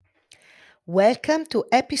Welcome to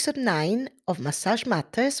episode 9 of Massage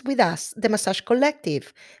Matters with us, the Massage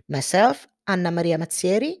Collective. Myself, Anna Maria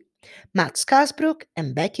Mazzieri, Matt Scarsbrook,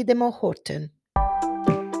 and Becky DeMo Horton.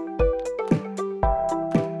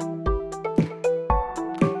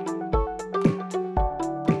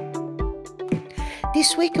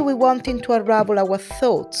 This week we wanted to unravel our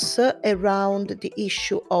thoughts around the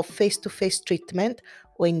issue of face-to-face treatment,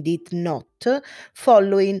 or indeed not,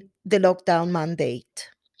 following the lockdown mandate.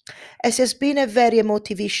 As has been a very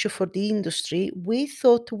emotive issue for the industry, we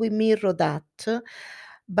thought we mirror that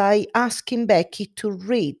by asking Becky to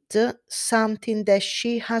read something that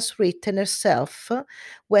she has written herself,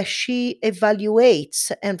 where she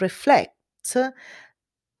evaluates and reflects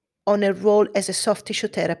on her role as a soft tissue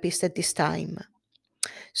therapist at this time.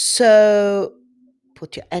 So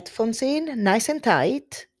put your headphones in, nice and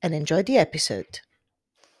tight, and enjoy the episode.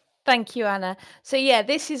 Thank you, Anna. So yeah,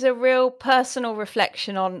 this is a real personal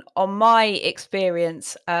reflection on my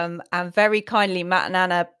experience, and very kindly, Matt and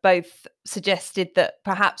Anna both suggested that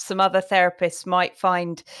perhaps some other therapists might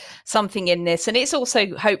find something in this, and it's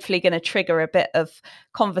also hopefully going to trigger a bit of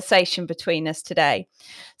conversation between us today.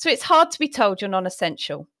 So it's hard to be told you're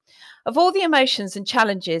non-essential. Of all the emotions and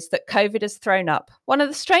challenges that COVID has thrown up, one of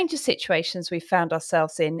the strangest situations we've found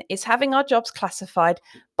ourselves in is having our jobs classified,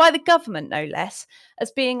 by the government no less,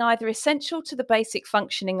 as being either essential to the basic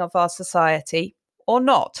functioning of our society or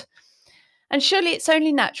not. And surely it's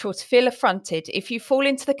only natural to feel affronted if you fall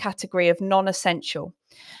into the category of non essential,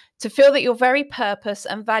 to feel that your very purpose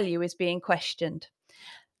and value is being questioned.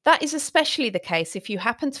 That is especially the case if you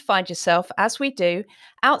happen to find yourself, as we do,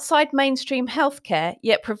 outside mainstream healthcare,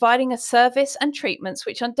 yet providing a service and treatments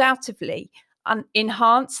which undoubtedly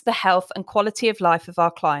enhance the health and quality of life of our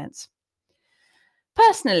clients.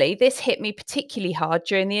 Personally, this hit me particularly hard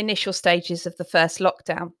during the initial stages of the first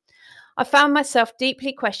lockdown. I found myself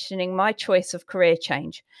deeply questioning my choice of career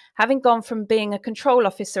change, having gone from being a control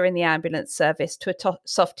officer in the ambulance service to a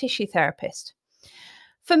soft tissue therapist.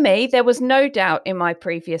 For me, there was no doubt in my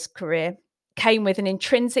previous career came with an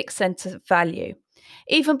intrinsic sense of value.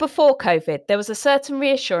 Even before COVID, there was a certain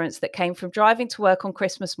reassurance that came from driving to work on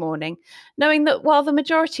Christmas morning, knowing that while the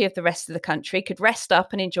majority of the rest of the country could rest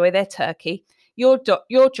up and enjoy their turkey, your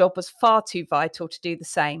job was far too vital to do the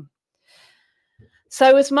same.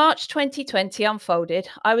 So, as March 2020 unfolded,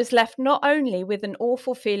 I was left not only with an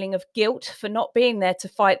awful feeling of guilt for not being there to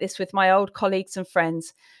fight this with my old colleagues and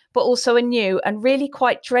friends, but also a new and really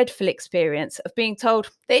quite dreadful experience of being told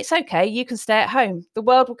that it's okay, you can stay at home. The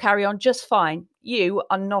world will carry on just fine. You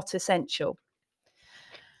are not essential.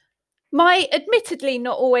 My admittedly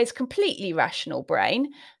not always completely rational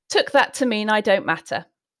brain took that to mean I don't matter.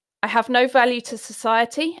 I have no value to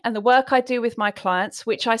society, and the work I do with my clients,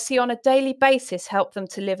 which I see on a daily basis help them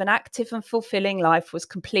to live an active and fulfilling life, was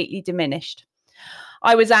completely diminished.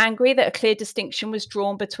 I was angry that a clear distinction was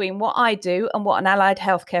drawn between what I do and what an allied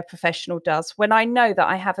healthcare professional does, when I know that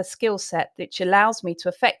I have a skill set which allows me to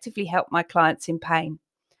effectively help my clients in pain.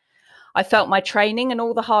 I felt my training and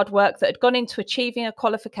all the hard work that had gone into achieving a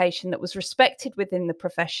qualification that was respected within the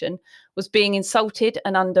profession was being insulted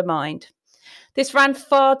and undermined. This ran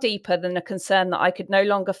far deeper than a concern that I could no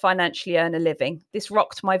longer financially earn a living. This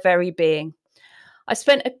rocked my very being. I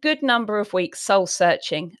spent a good number of weeks soul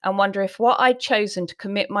searching and wonder if what I'd chosen to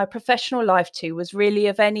commit my professional life to was really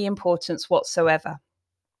of any importance whatsoever.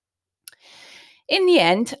 In the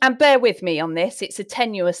end, and bear with me on this, it's a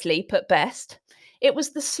tenuous leap at best, it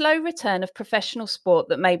was the slow return of professional sport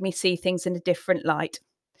that made me see things in a different light.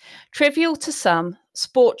 Trivial to some,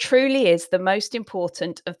 sport truly is the most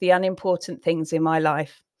important of the unimportant things in my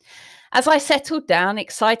life. As I settled down,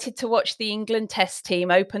 excited to watch the England Test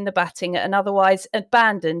team open the batting at an otherwise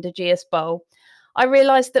abandoned Ageas Bowl, I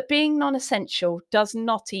realised that being non-essential does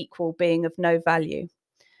not equal being of no value.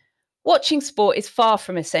 Watching sport is far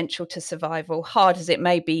from essential to survival, hard as it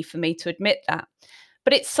may be for me to admit that,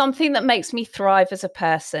 but it's something that makes me thrive as a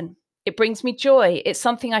person. It brings me joy. It's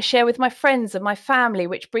something I share with my friends and my family,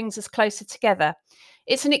 which brings us closer together.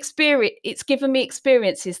 It's an experience. It's given me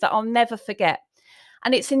experiences that I'll never forget.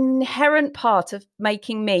 And it's an inherent part of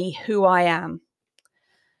making me who I am.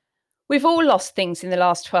 We've all lost things in the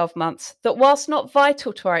last 12 months that, whilst not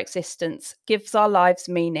vital to our existence, gives our lives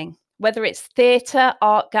meaning. Whether it's theatre,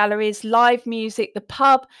 art galleries, live music, the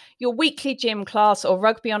pub, your weekly gym class, or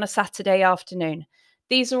rugby on a Saturday afternoon.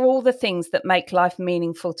 These are all the things that make life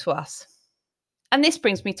meaningful to us. And this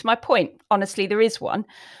brings me to my point. Honestly, there is one.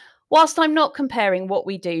 Whilst I'm not comparing what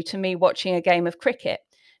we do to me watching a game of cricket,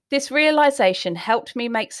 this realisation helped me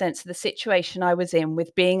make sense of the situation I was in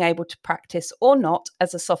with being able to practice or not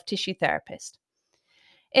as a soft tissue therapist.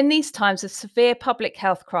 In these times of severe public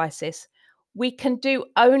health crisis, We can do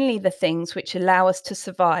only the things which allow us to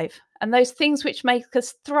survive, and those things which make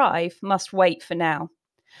us thrive must wait for now.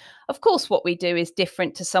 Of course, what we do is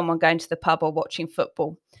different to someone going to the pub or watching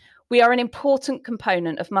football. We are an important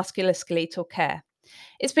component of musculoskeletal care.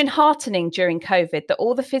 It's been heartening during COVID that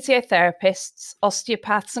all the physiotherapists,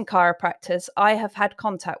 osteopaths, and chiropractors I have had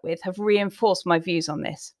contact with have reinforced my views on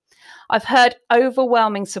this. I've heard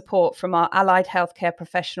overwhelming support from our allied healthcare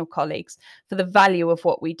professional colleagues for the value of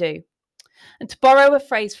what we do. And to borrow a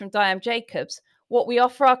phrase from Diane Jacobs, what we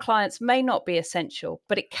offer our clients may not be essential,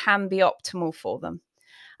 but it can be optimal for them.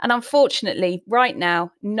 And unfortunately, right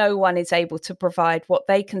now, no one is able to provide what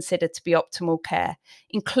they consider to be optimal care,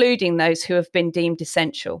 including those who have been deemed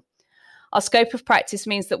essential. Our scope of practice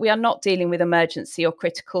means that we are not dealing with emergency or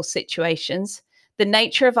critical situations. The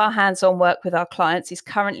nature of our hands on work with our clients is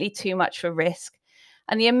currently too much for risk.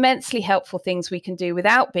 And the immensely helpful things we can do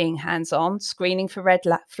without being hands on, screening for red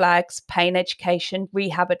flags, pain education,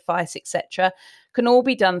 rehab advice, etc., can all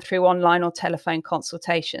be done through online or telephone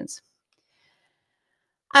consultations.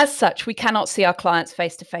 As such, we cannot see our clients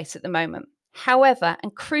face to face at the moment. However,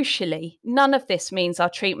 and crucially, none of this means our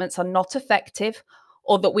treatments are not effective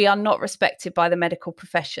or that we are not respected by the medical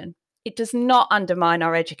profession. It does not undermine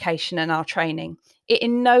our education and our training. It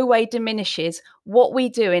in no way diminishes what we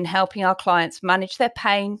do in helping our clients manage their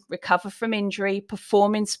pain, recover from injury,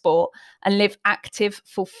 perform in sport, and live active,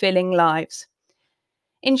 fulfilling lives.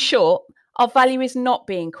 In short, our value is not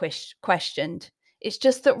being questioned. It's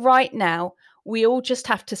just that right now, we all just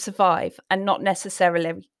have to survive and not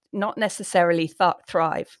necessarily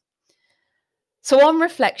thrive. So, on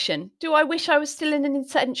reflection, do I wish I was still in an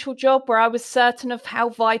essential job where I was certain of how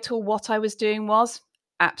vital what I was doing was?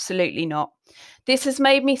 Absolutely not. This has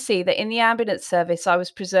made me see that in the ambulance service, I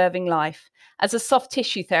was preserving life. As a soft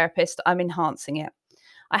tissue therapist, I'm enhancing it.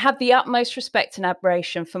 I have the utmost respect and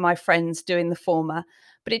admiration for my friends doing the former,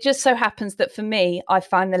 but it just so happens that for me, I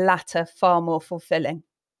find the latter far more fulfilling.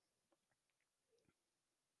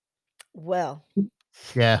 Well,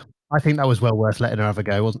 Yeah, I think that was well worth letting her have a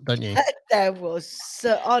go, wasn't? Don't you? that was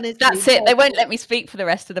honestly, That's it. They won't let me speak for the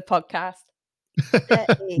rest of the podcast.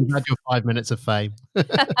 that You've is. had your 5 minutes of fame.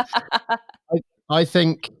 I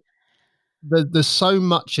think there's so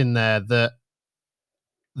much in there that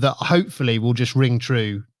hopefully will just ring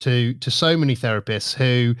true to so many therapists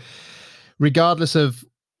who, regardless of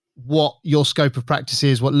what your scope of practice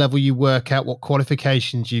is, what level you work at, what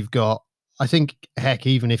qualifications you've got, I think, heck,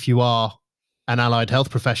 even if you are an allied health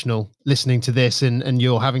professional listening to this and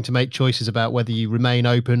you're having to make choices about whether you remain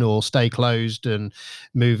open or stay closed and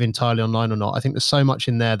move entirely online or not, I think there's so much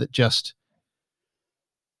in there that just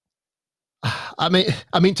I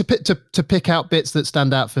mean, to pick out bits that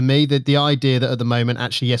stand out for me, the idea that at the moment,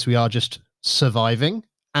 actually, yes, we are just surviving,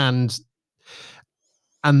 and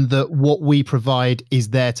that what we provide is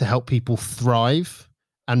there to help people thrive.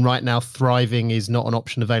 And right now, thriving is not an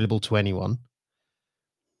option available to anyone.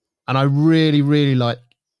 And I really, really like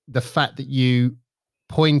the fact that you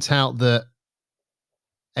point out that,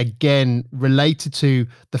 again, related to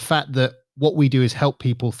the fact that what we do is help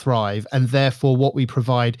people thrive, and therefore what we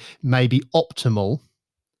provide may be optimal.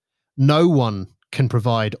 No one can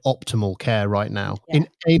provide optimal care right now Yeah. in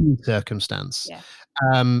any circumstance. Yeah.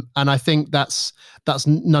 And I think that's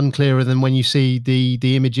none clearer than when you see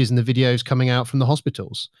the images and the videos coming out from the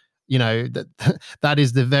hospitals. You know, that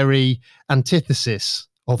is the very antithesis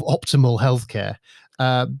of optimal healthcare,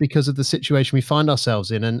 because of the situation we find ourselves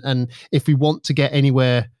in. And if we want to get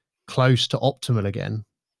anywhere close to optimal again,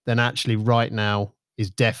 then actually right now is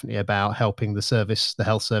definitely about helping the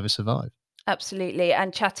health service survive. Absolutely.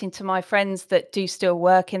 And chatting to my friends that do still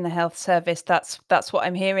work in the health service, that's what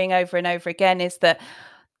I'm hearing over and over again, is that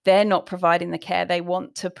they're not providing the care they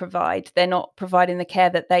want to provide. They're not providing the care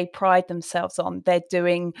that they pride themselves on. They're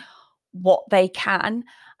doing what they can,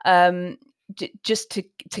 just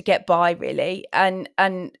to get by, really. And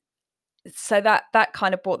so that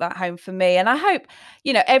kind of brought that home for me. And I hope,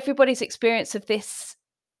 everybody's experience of this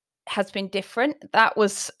has been different. That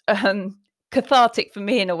was cathartic for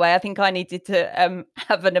me in a way. I think I needed to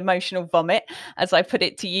have an emotional vomit, as I put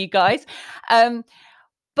it to you guys.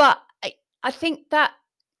 But I think that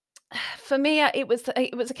for me, it was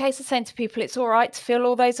a case of saying to people, it's all right to feel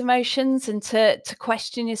all those emotions and to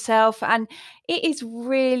question yourself. And it is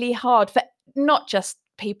really hard for not just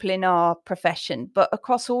people in our profession, but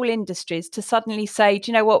across all industries, to suddenly say,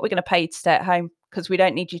 do you know what, we're going to pay you to stay at home because we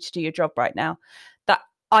don't need you to do your job right now. That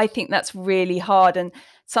I think that's really hard, and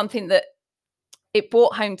something that it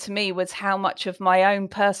brought home to me was how much of my own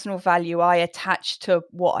personal value I attach to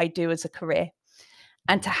what I do as a career.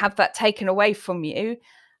 And to have that taken away from you,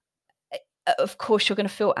 of course you're going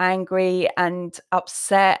to feel angry and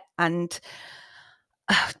upset and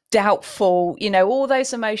doubtful. All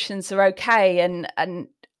those emotions are okay,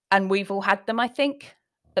 and we've all had them, I think,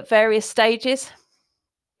 at various stages.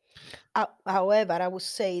 However, I would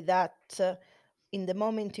say that in the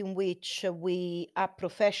moment in which we are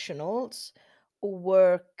professionals who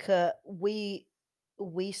work, we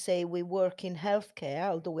say we work in healthcare,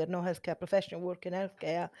 although we're not healthcare professionals, work in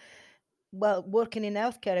healthcare. Well, working in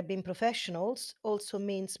healthcare and being professionals also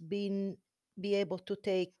means be able to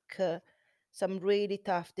take some really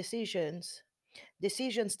tough decisions,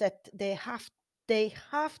 decisions that they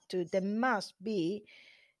must be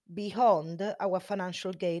beyond our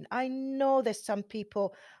financial gain. I know that some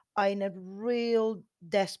people are in a real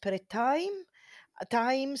desperate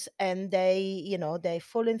times, and they're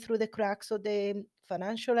falling through the cracks of the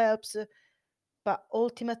financial helps. But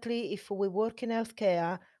ultimately, if we work in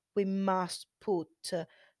healthcare, we must put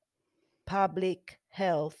public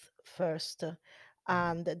health first.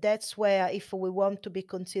 And that's where, if we want to be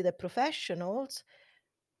considered professionals,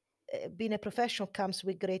 being a professional comes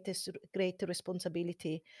with great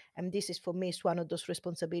responsibility, and this is, for me, is one of those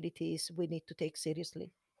responsibilities we need to take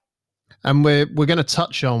seriously. And we're going to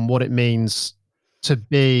touch on what it means to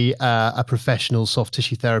be a professional soft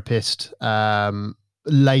tissue therapist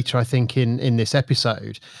later, I think, in this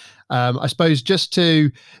episode. I suppose just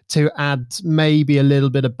to add maybe a little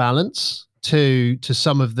bit of balance to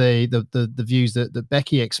some of the views that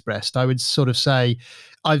Becky expressed, I would sort of say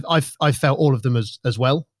I've felt all of them as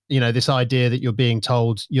well. This idea that you're being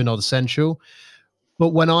told you're not essential. But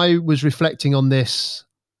when I was reflecting on this,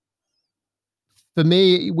 for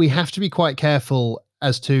me, we have to be quite careful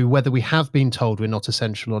as to whether we have been told we're not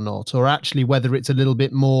essential or not, or actually whether it's a little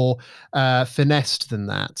bit more finessed than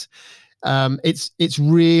that. It's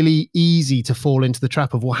really easy to fall into the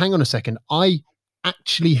trap of, well, hang on a second, I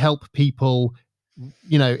actually help people,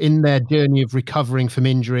 in their journey of recovering from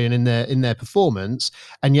injury and in their performance,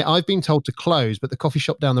 and yet I've been told to close, but the coffee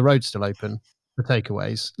shop down the road's still open for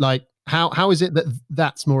takeaways. Like, how is it that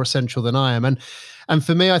that's more essential than I am? And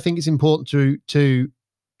for me, I think it's important to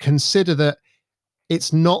consider that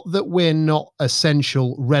it's not that we're not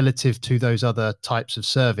essential relative to those other types of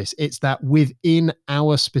service. It's that within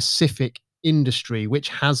our specific industry, which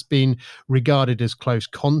has been regarded as close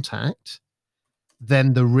contact,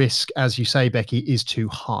 then the risk, as you say, Becky, is too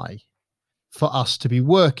high for us to be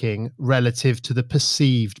working relative to the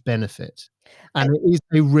perceived benefit. And it is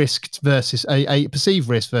a risk versus a perceived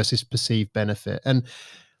risk versus perceived benefit. And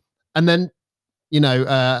then,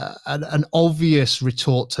 an obvious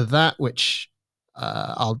retort to that, which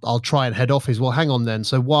I'll try and head off, is, well, hang on then.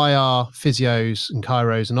 So why are physios and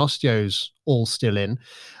chiros and osteos all still in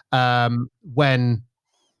when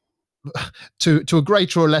to a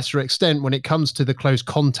greater or lesser extent, when it comes to the close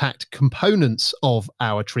contact components of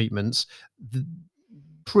our treatments,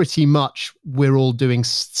 pretty much we're all doing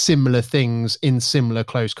similar things in similar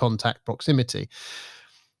close contact proximity.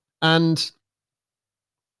 And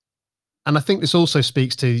I think this also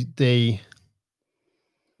speaks to the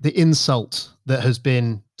insult that has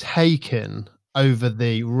been taken over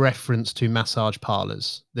the reference to massage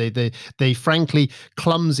parlors, the frankly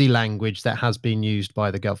clumsy language that has been used by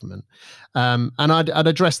the government. And I'd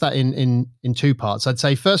address that in two parts. I'd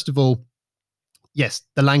say, first of all, yes,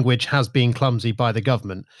 the language has been clumsy by the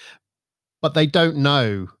government, but they don't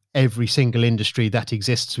know every single industry that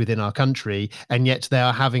exists within our country, and yet they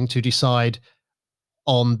are having to decide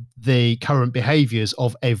on the current behaviors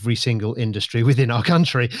of every single industry within our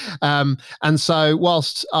country. And so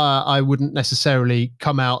whilst I wouldn't necessarily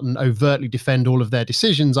come out and overtly defend all of their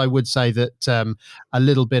decisions, I would say that a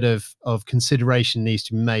little bit of consideration needs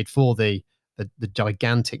to be made for the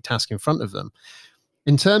gigantic task in front of them.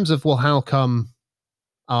 In terms of, well, how come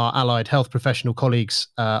our allied health professional colleagues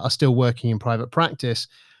are still working in private practice,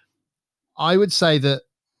 I would say that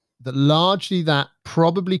largely that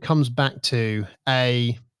probably comes back to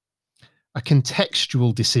a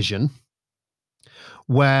contextual decision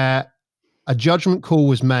where a judgment call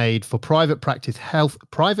was made for private practice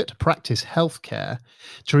healthcare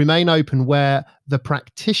to remain open, where the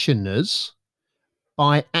practitioners,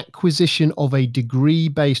 by acquisition of a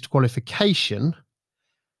degree-based qualification,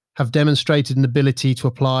 have demonstrated an ability to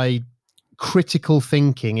apply critical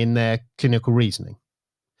thinking in their clinical reasoning.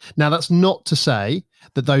 Now, that's not to say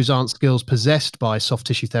that those aren't skills possessed by soft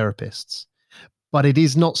tissue therapists, but it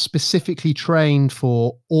is not specifically trained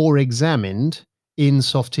for or examined in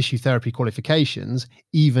soft tissue therapy qualifications,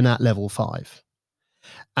 even at level 5.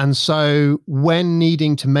 And so when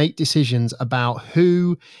needing to make decisions about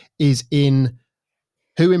who in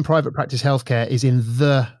private practice healthcare is in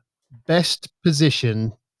the best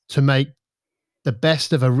position to make the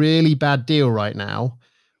best of a really bad deal right now,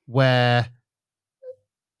 where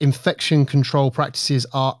infection control practices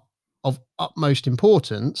are of utmost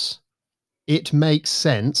importance, it makes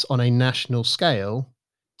sense on a national scale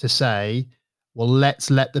to say, well, let's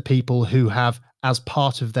let the people who have, as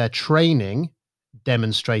part of their training,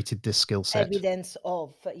 demonstrated this skill set. Evidence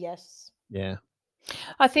of, yes. Yeah.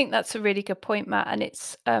 I think that's a really good point, Matt, and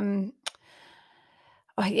it's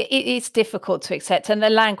difficult to accept, and the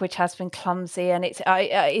language has been clumsy, and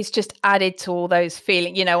it's just added to all those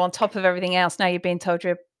feelings. On top of everything else, now you're being told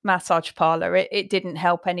you're a massage parlor. It didn't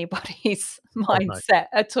help anybody's Oh, no. mindset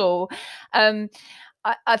at all.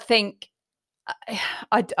 I think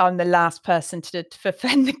I'm the last person to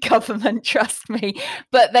defend the government, trust me,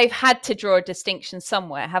 but they've had to draw a distinction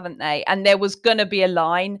somewhere, haven't they? And there was going to be a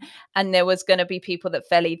line, and there was going to be people that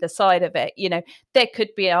fell either side of it. There could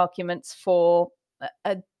be arguments for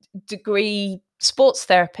a degree sports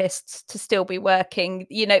therapists to still be working.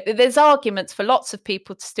 There's arguments for lots of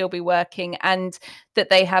people to still be working, and that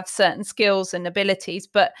they have certain skills and abilities.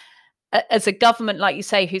 But as a government, like you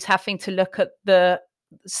say, who's having to look at the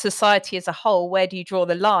society as a whole, where do you draw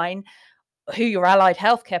the line? Who your allied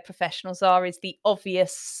healthcare professionals are is the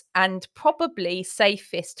obvious and probably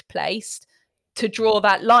safest place to draw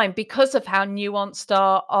that line, because of how nuanced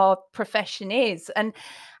our profession is. And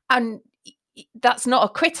that's not a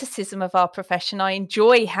criticism of our profession. I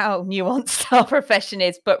enjoy how nuanced our profession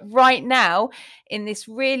is, but right now, in this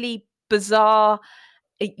really bizarre,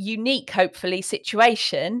 unique, hopefully,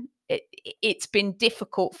 situation, it's been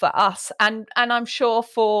difficult for us, and I'm sure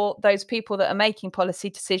for those people that are making policy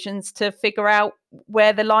decisions, to figure out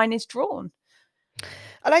where the line is drawn.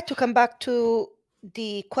 I'd like to come back to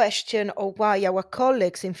the question of why our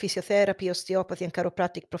colleagues in physiotherapy, osteopathy, and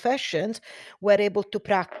chiropractic professions were able to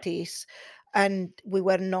practice and we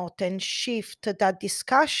were not, and shift that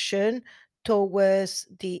discussion towards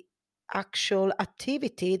the actual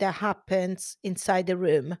activity that happens inside the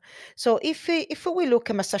room. So if we look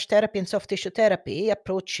at massage therapy and soft tissue therapy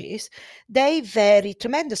approaches, they vary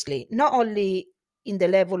tremendously, not only in the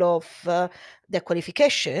level of their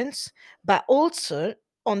qualifications, but also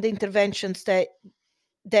on the interventions that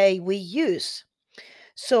we use.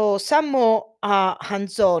 So some more are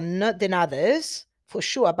hands-on than others, for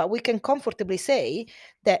sure, but we can comfortably say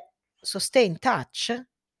that sustained touch,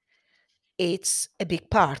 it's a big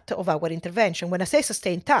part of our intervention. When I say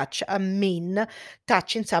sustained touch, I mean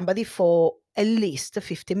touching somebody for at least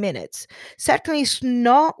 50 minutes. Certainly, it's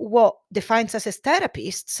not what defines us as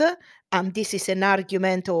therapists, and this is an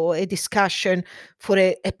argument or a discussion for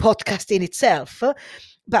a podcast in itself.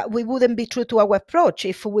 But we wouldn't be true to our approach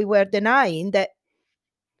if we were denying that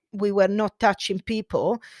we were not touching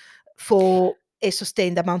people for a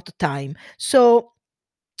sustained amount of time. So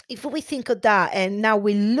if we think of that and now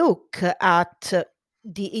we look at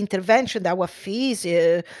the intervention that our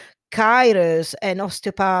physio, chiros, and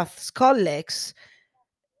osteopaths colleagues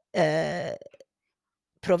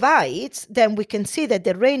provides, then we can see that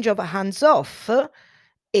the range of hands-off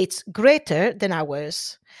it's greater than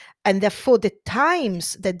ours. And therefore, the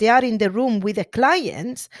times that they are in the room with the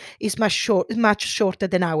clients is much shorter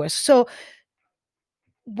than ours. So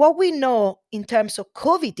what we know in terms of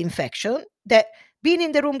COVID infection, that being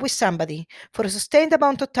in the room with somebody for a sustained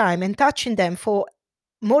amount of time and touching them for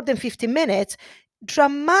more than 15 minutes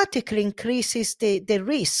dramatically increases the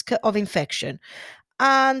risk of infection.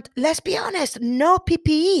 And let's be honest, no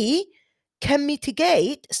PPE can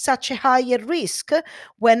mitigate such a higher risk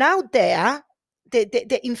when out there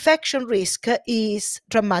the infection risk is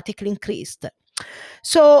dramatically increased.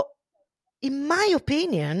 So, in my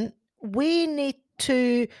opinion, we need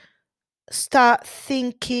to start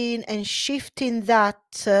thinking and shifting that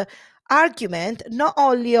argument not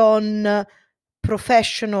only on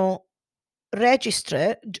professional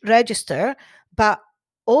register, but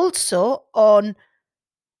also on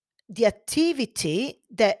the activity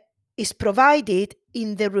that is provided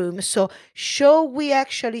in the room. So, shall we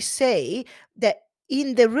actually say that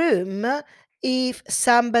in the room, if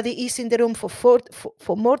somebody is in the room for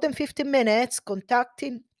more than 15 minutes,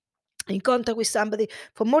 in contact with somebody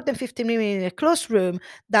for more than 15 minutes in a closed room,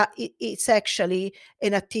 that it's actually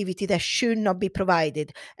an activity that should not be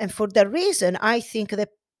provided. And for that reason, I think that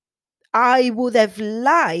I would have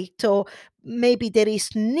liked, or maybe there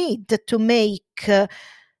is need to make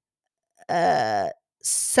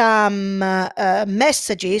some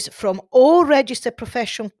messages from all registered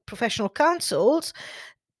professional councils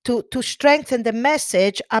to strengthen the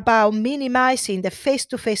message about minimizing the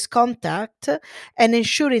face-to-face contact and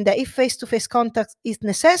ensuring that if face-to-face contact is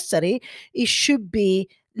necessary, it should be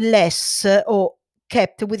less or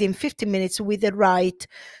kept within 15 minutes with the right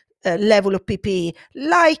level of PPE,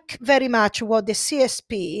 like very much what the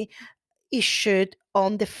CSP issued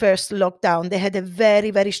on the first lockdown. They had a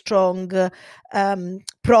very, very strong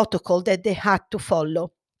protocol that they had to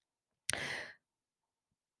follow.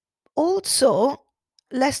 Also,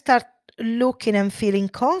 let's start looking and feeling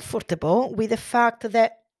comfortable with the fact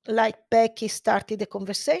that, like Becky started the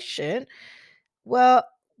conversation, well,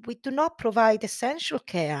 we do not provide essential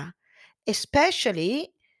care,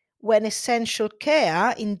 especially when essential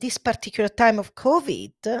care in this particular time of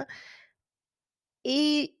COVID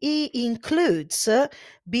it includes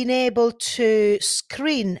being able to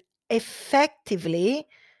screen effectively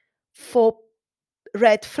for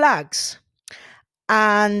red flags.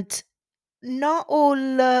 And not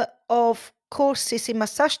all of courses in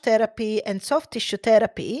massage therapy and soft tissue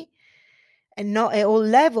therapy, and not at all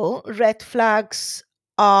level, red flags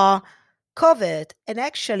are covered. And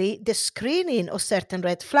actually, the screening of certain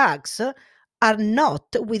red flags are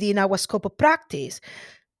not within our scope of practice.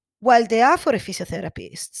 While they are for a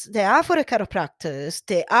physiotherapist, they are for a chiropractor,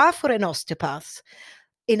 they are for an osteopath.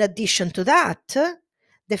 In addition to that,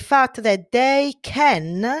 the fact that they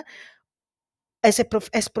can, as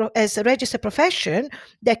a registered profession,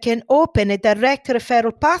 they can open a direct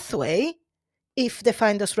referral pathway if they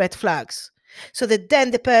find those red flags, so that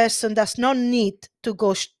then the person does not need to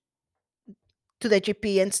go to the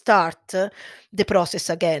GP and start the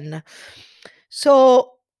process again.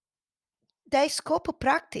 So their scope of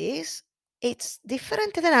practice, it's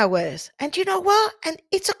different than ours. And you know what? And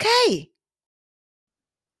it's okay.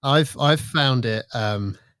 I've found it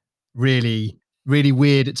really really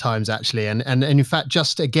weird at times, actually, and in fact,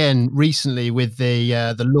 just again recently with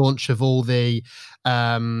the launch of all the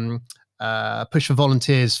push for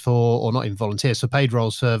volunteers for, or not even volunteers, for paid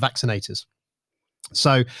roles for vaccinators.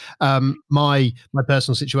 So my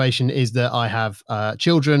personal situation is that I have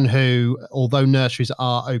children who, although nurseries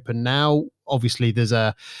are open now, obviously there's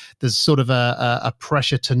sort of a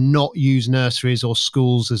pressure to not use nurseries or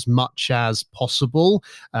schools as much as possible.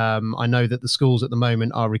 I know that the schools at the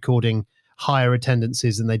moment are recording higher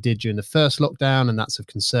attendances than they did during the first lockdown, and that's of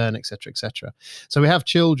concern, etc., etc. So we have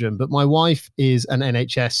children, but my wife is an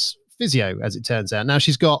NHS physio, as it turns out. Now,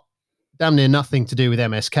 she's got damn near nothing to do with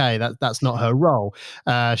MSK. That's not her role.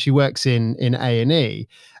 She works in A&E,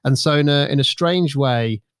 and so in a strange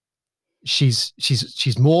way, she's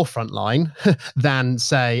more frontline than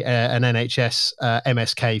say an NHS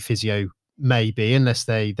MSK physio may be, unless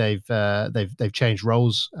they've changed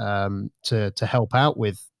roles to help out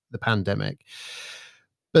with the pandemic.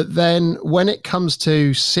 But then when it comes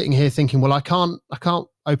to sitting here thinking, well, I can't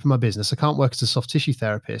open my business, I can't work as a soft tissue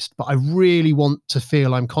therapist, but I really want to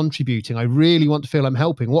feel I'm contributing, I really want to feel I'm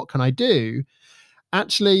helping, what can I do?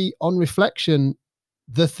 Actually, on reflection,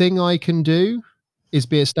 the thing I can do is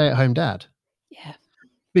be a stay-at-home dad. Yeah.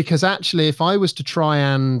 Because actually, if I was to try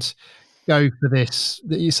and go for this,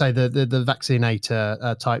 you say the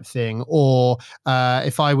vaccinator type thing, or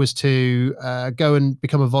if I was to go and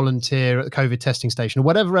become a volunteer at the COVID testing station, or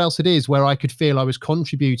whatever else it is, where I could feel I was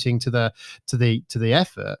contributing to the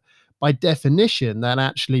effort, by definition, that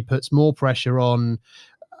actually puts more pressure on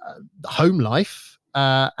home life.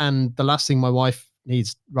 And the last thing my wife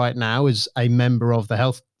needs right now is a member of the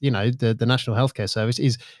health, the National Healthcare Service,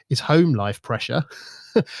 is home life pressure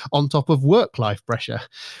on top of work life pressure.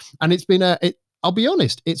 And it's been I'll be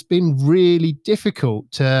honest, it's been really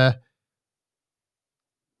difficult to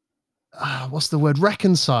what's the word,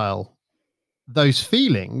 reconcile those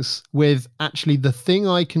feelings with actually the thing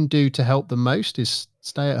I can do to help the most is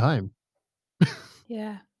stay at home.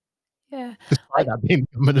 Yeah. Yeah. Despite that being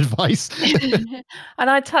government advice. And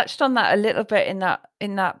I touched on that a little bit in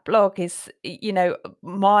that blog, is,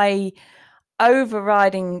 my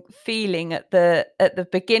overriding feeling at the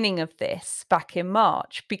beginning of this back in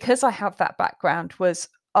March, because I have that background, was,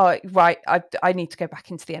 oh right, I need to go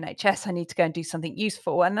back into the NHS, I need to go and do something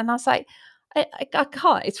useful. And then I was like, I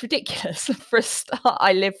can't, it's ridiculous. For a start,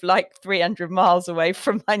 I live like 300 miles away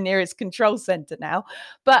from my nearest control center now.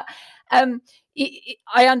 But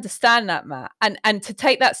I understand that, Matt, and to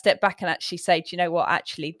take that step back and actually say, do you know what,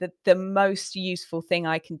 actually the most useful thing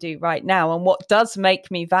I can do right now, and what does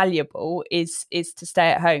make me valuable, is to stay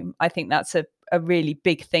at home. I think that's a really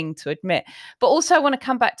big thing to admit. But also, I want to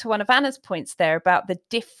come back to one of Anna's points there about the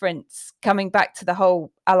difference, coming back to the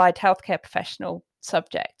whole allied healthcare professional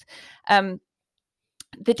subject,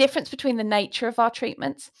 the difference between the nature of our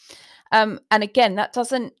treatments. And again, that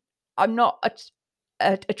doesn't, I'm not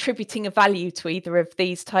attributing a value to either of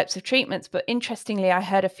these types of treatments. But interestingly, I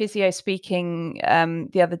heard a physio speaking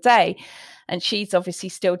the other day, and she's obviously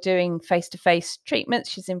still doing face-to-face treatments.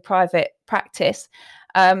 She's in private practice.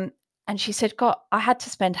 And And she said, God, I had to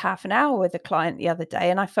spend half an hour with a client the other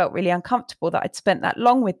day, and I felt really uncomfortable that I'd spent that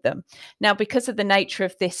long with them. Now, because of the nature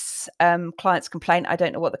of this client's complaint, I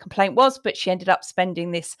don't know what the complaint was, but she ended up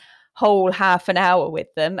spending this whole half an hour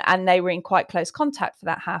with them, and they were in quite close contact for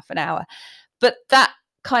that half an hour. But that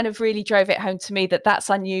kind of really drove it home to me that that's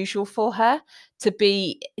unusual for her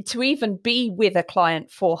to even be with a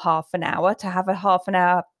client for half an hour, to have a half an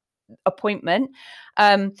hour appointment,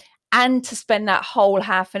 and to spend that whole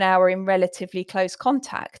half an hour in relatively close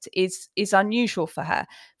contact is unusual for her.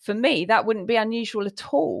 For me, that wouldn't be unusual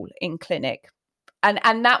at all in clinic, and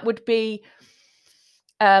that would be,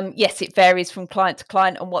 yes, it varies from client to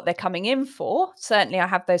client on what they're coming in for. Certainly, I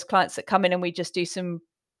have those clients that come in and we just do some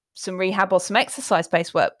rehab or some exercise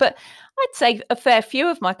based work. But I'd say a fair few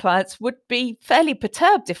of my clients would be fairly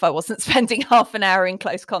perturbed if I wasn't spending half an hour in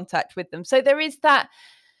close contact with them. So there is that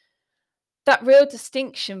real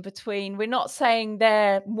distinction between, we're not saying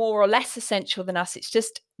they're more or less essential than us. It's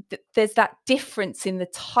just there's that difference in the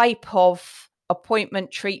type of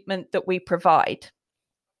appointment treatment that we provide.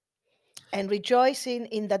 And rejoicing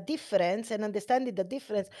in the difference and understanding the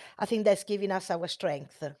difference, I think that's giving us our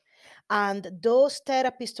strength. And those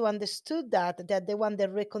therapists who understood that, they're the one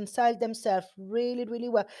that reconciled themselves really, really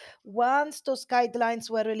well. Once those guidelines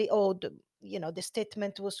were really old, the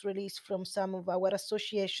statement was released from some of our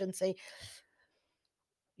associations, say,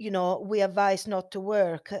 we advise not to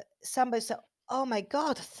work. Somebody said, "Oh my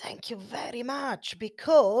God, thank you very much,"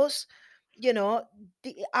 because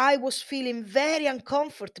I was feeling very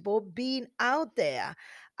uncomfortable being out there,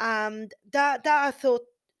 and that I thought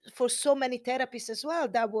for so many therapists as well,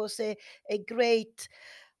 that was a great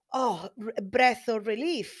breath of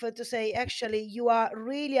relief, to say, actually, you are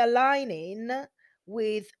really aligning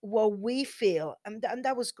with what we feel, and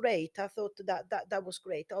that was great. I thought that was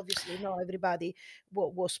great. Obviously, not everybody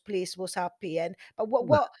was pleased, was happy, and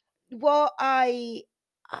but what I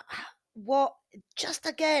uh, what just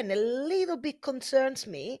again a little bit concerns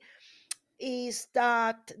me is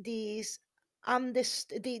that this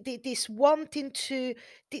wanting to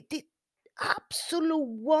the absolute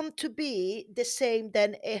want to be the same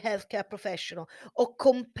than a healthcare professional, or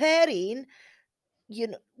comparing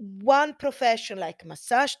one profession like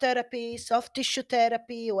massage therapy, soft tissue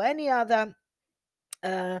therapy, or any other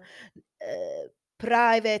uh, uh,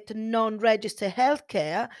 private non-registered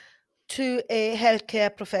healthcare to a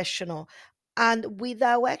healthcare professional, and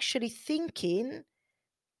without actually thinking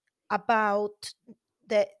about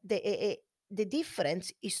the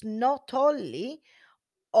difference is not only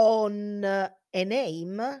on a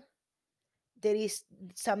name. There is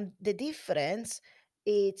the difference,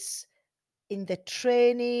 it's in the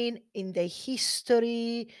training, in the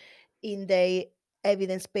history, in the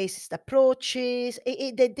evidence-based approaches.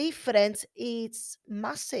 The difference is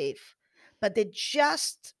massive, but they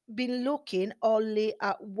just been looking only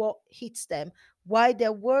at what hits them, why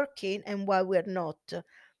they're working and why we're not.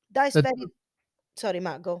 That's Uh, very sorry,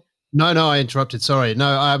 Margot. no, I interrupted. Sorry. No,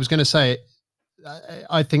 I was going to say,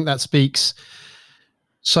 I think that speaks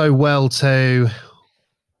so well to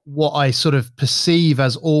what I sort of perceive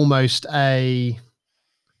as almost a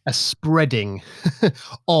spreading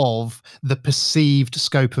of the perceived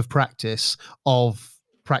scope of practice of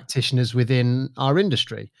practitioners within our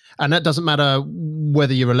industry. And that doesn't matter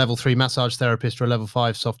whether you're a level 3 massage therapist or a level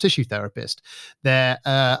 5 soft tissue therapist. There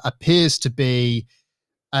appears to be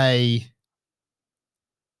a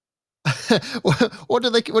what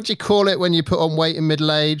do you call it when you put on weight in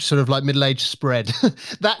middle age? Sort of like middle age spread.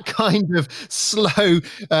 That kind of slow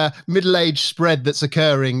middle age spread that's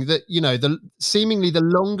occurring. That the seemingly the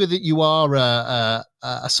longer that you are a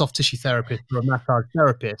soft tissue therapist or a massage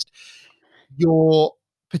therapist, you're,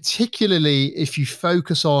 particularly if you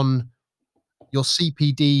focus on your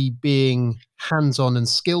CPD being hands-on and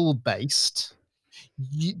skill-based,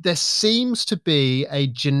 there seems to be a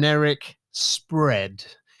generic spread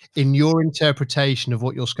in your interpretation of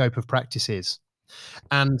what your scope of practice is.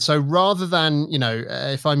 And so rather than,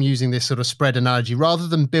 if I'm using this sort of spread analogy, rather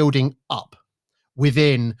than building up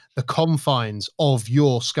within the confines of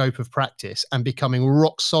your scope of practice and becoming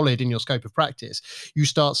rock solid in your scope of practice, you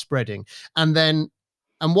start spreading. And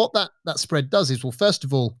what that spread does is, well, first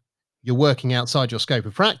of all, you're working outside your scope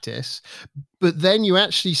of practice, but then you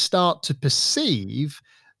actually start to perceive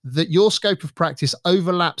that your scope of practice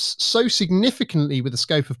overlaps so significantly with the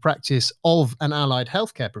scope of practice of an allied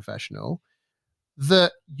healthcare professional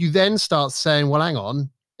that you then start saying, well, hang on,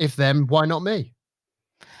 if them, why not me?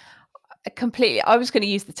 Completely. I was going to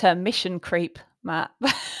use the term mission creep, Matt.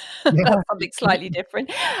 Yeah. That's something slightly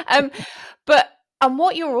different. Um, but and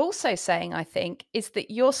what you're also saying, I think, is that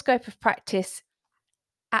your scope of practice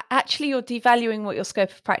actually you're devaluing what your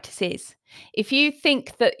scope of practice is. If you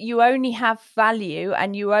think that you only have value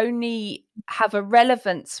and you only have a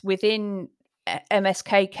relevance within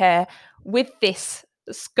MSK care with this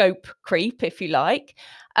scope creep, if you like,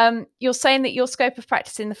 you're saying that your scope of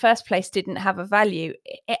practice in the first place didn't have a value.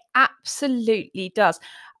 It absolutely does.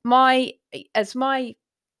 As my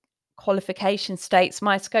qualification states,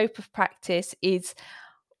 my scope of practice is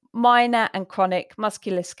minor and chronic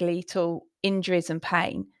musculoskeletal injuries and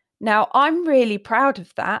pain. Now, I'm really proud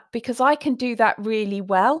of that because I can do that really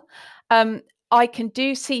well. I can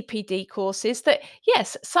do CPD courses that,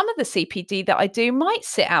 yes, some of the CPD that I do might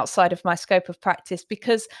sit outside of my scope of practice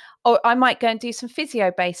because, or I might go and do some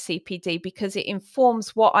physio based CPD because it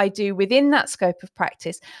informs what I do within that scope of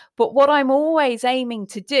practice. But what I'm always aiming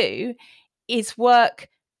to do is work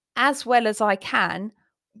as well as I can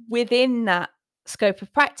within that scope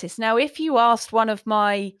of practice. Now, if you asked one of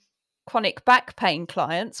my chronic back pain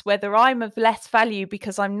clients whether I'm of less value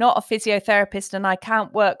because I'm not a physiotherapist and I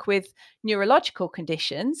can't work with neurological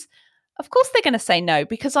conditions, of course they're going to say no,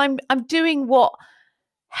 because I'm doing what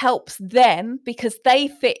helps them because they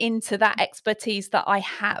fit into that expertise that I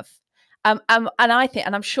have. And I think,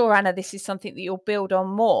 and I'm sure, Anna, this is something that you'll build on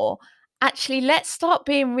more. Actually, let's start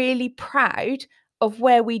being really proud of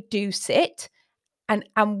where we do sit and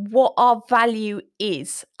what our value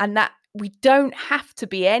is, and that we don't have to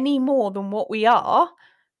be any more than what we are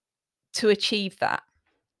to achieve that.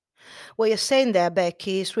 What you're saying there,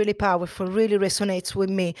 Becky, is really powerful, really resonates with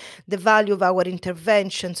me. The value of our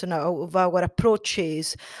interventions and of our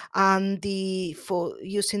approaches, and for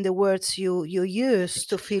using the words you use,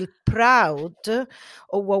 to feel proud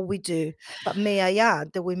of what we do. But may I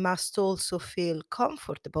add that we must also feel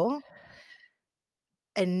comfortable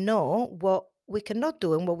and know what we cannot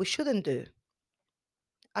do and what we shouldn't do.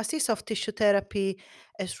 I see soft tissue therapy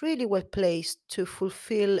as really well placed to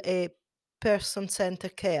fulfill a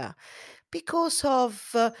person-centered care because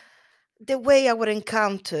of the way our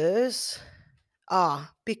encounters are,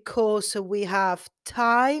 because we have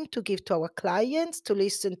time to give to our clients to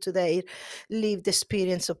listen to their lived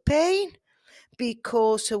experience of pain,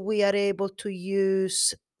 because we are able to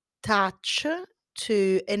use touch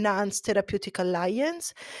to enhance therapeutic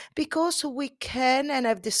alliance, because we can and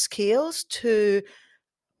have the skills to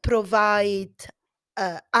provide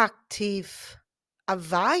active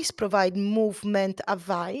advice, provide movement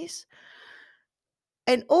advice,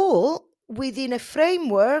 and all within a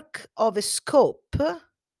framework of a scope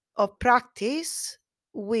of practice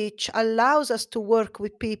which allows us to work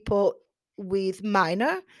with people with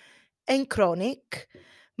minor and chronic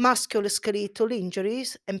musculoskeletal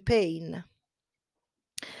injuries and pain.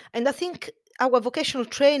 And I think our vocational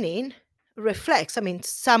training reflects, I mean,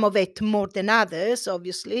 some of it more than others,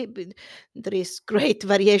 obviously. There is great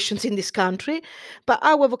variations in this country, but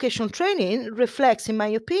our vocational training reflects, in my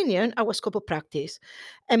opinion, our scope of practice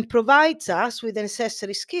and provides us with the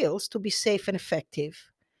necessary skills to be safe and effective.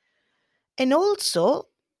 And also,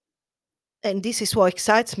 and this is what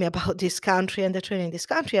excites me about this country and the training in this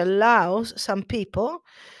country, allows some people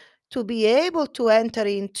to be able to enter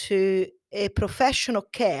into a professional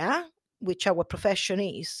care, which our profession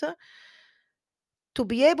is, to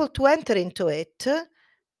be able to enter into it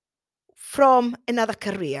from another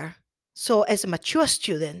career. So, as a mature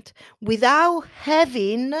student, without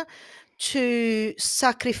having to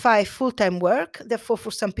sacrifice full time work, therefore,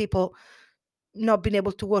 for some people, not being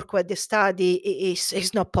able to work where they study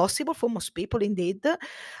is not possible for most people, indeed,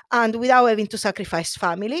 and without having to sacrifice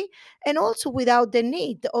family, and also without the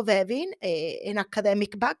need of having an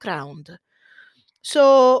academic background.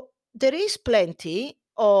 So there is plenty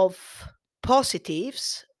of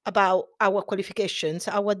positives about our qualifications,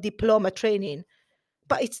 our diploma training,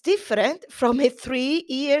 but it's different from a 3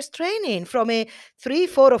 years training, from a 3,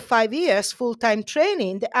 4, or 5 years full-time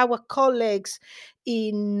training that our colleagues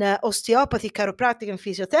in osteopathy, chiropractic, and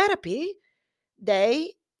physiotherapy,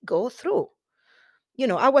 they go through. You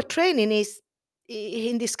know, our training is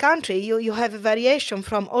in this country, you have a variation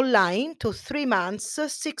from online to 3 months,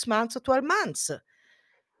 6 months, or 12 months.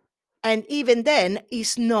 And even then,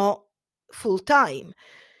 it's not full-time.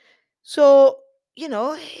 So, you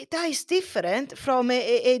know, that is different from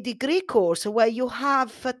a degree course where you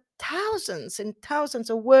have thousands and thousands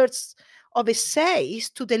of words of essays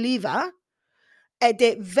to deliver at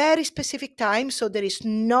a very specific time. So there is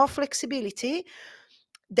no flexibility,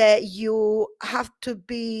 that you have to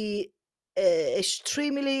be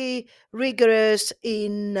extremely rigorous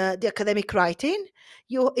in the academic writing.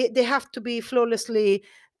 They have to be flawlessly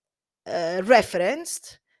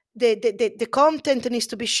referenced. The content needs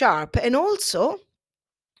to be sharp, and also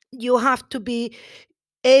you have to be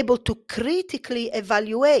able to critically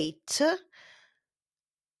evaluate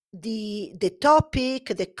the topic,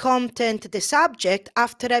 the content, the subject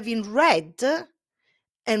after having read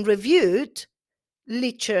and reviewed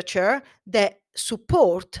literature that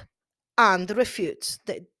support and refutes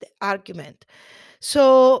the argument.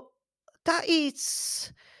 So that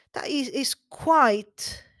is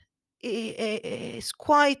quite is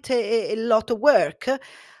quite a lot of work,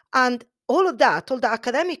 and all the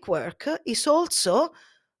academic work is also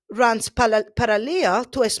runs parallel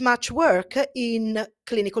to as much work in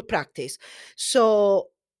clinical practice. So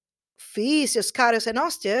physios, cardios, and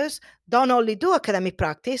osteos don't only do academic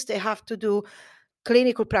practice; they have to do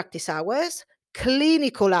clinical practice hours,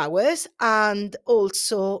 clinical hours, and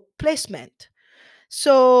also placement.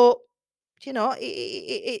 So,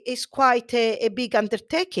 it's quite a big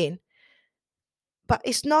undertaking, but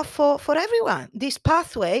it's not for everyone. This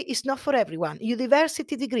pathway is not for everyone.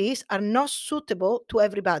 University degrees are not suitable to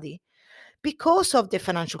everybody because of the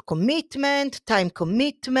financial commitment, time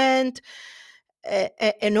commitment,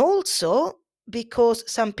 and also because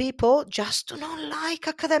some people just do not like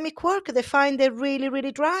academic work. They find it really,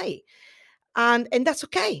 really dry. And that's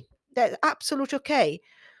okay. That's absolutely okay.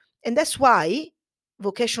 And that's why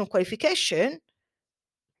vocational qualification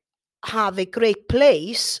have a great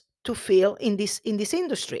place to fill in this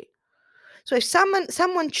industry. So if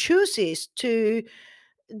someone chooses to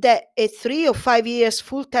that a 3 or 5 years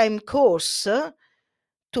full-time course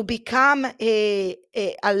to become a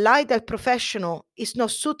allied health professional is not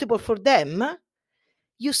suitable for them,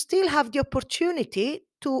 you still have the opportunity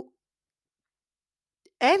to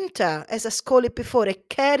enter, as I called it before, a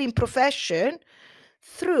caring profession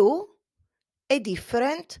through a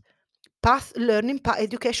different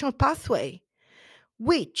educational pathway,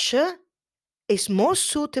 which is more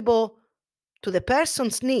suitable to the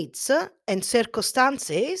person's needs and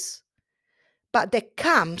circumstances, but that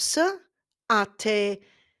comes at a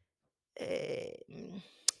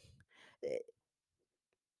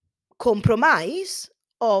compromise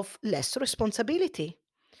of less responsibility.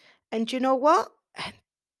 And you know what?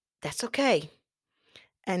 That's okay.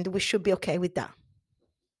 And we should be okay with that.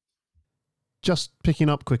 Just picking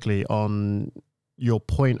up quickly on your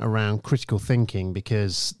point around critical thinking,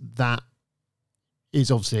 because that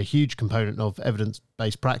is obviously a huge component of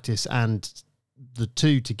evidence-based practice, and the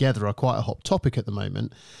two together are quite a hot topic at the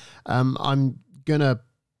moment. I'm going to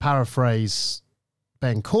paraphrase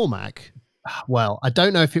Ben Cormack. Well, I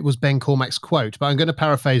don't know if it was Ben Cormack's quote, but I'm going to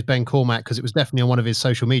paraphrase Ben Cormack because it was definitely on one of his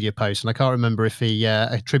social media posts, and I can't remember if he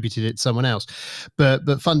attributed it to someone else. But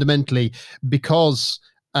fundamentally, because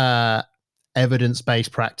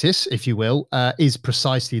evidence-based practice, if you will, is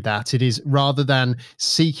precisely that. It is, rather than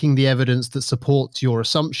seeking the evidence that supports your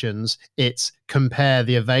assumptions, it's compare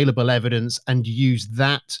the available evidence and use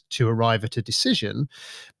that to arrive at a decision.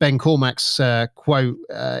 Ben Cormack's quote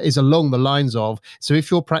is along the lines of, so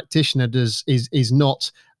if your practitioner is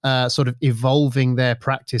not sort of evolving their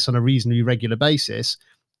practice on a reasonably regular basis,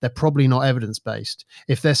 they're probably not evidence-based.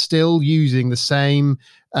 If they're still using the same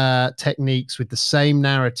techniques with the same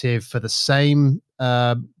narrative for the same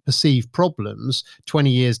perceived problems 20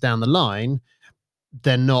 years down the line,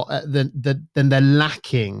 they're not then they're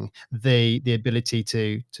lacking the ability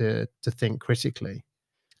to think critically.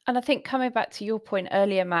 And I think coming back to your point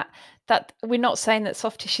earlier, Matt, that we're not saying that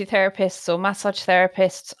soft tissue therapists or massage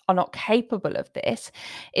therapists are not capable of this.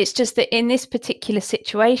 It's just that in this particular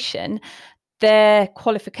situation, their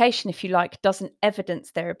qualification, if you like, doesn't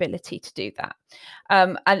evidence their ability to do that.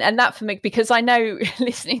 And that for me, because I know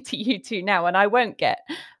listening to you two now, and I won't get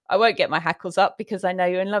my hackles up because I know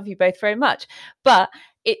you and love you both very much. But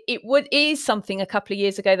it is something a couple of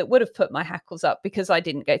years ago that would have put my hackles up because I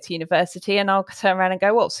didn't go to university, and I'll turn around and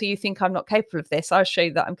go, well, so you think I'm not capable of this? I'll show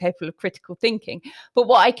you that I'm capable of critical thinking. But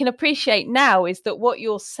what I can appreciate now is that what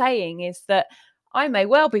you're saying is that I may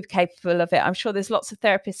well be capable of it. I'm sure there's lots of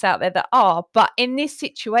therapists out there that are, but in this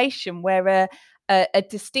situation where a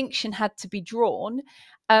distinction had to be drawn,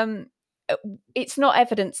 it's not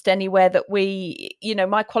evidenced anywhere that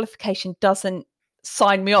my qualification doesn't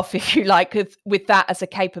sign me off, if you like, with that as a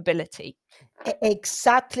capability.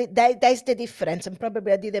 Exactly. That's the difference. And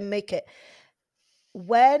probably I didn't make it.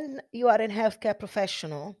 When you are a healthcare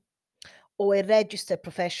professional or a registered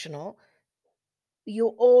professional, you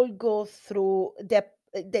all go through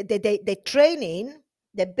the training.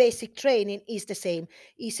 The basic training is the same.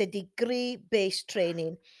 It's a degree-based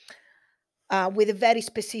training with a very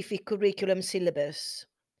specific curriculum syllabus.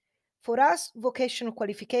 For us, vocational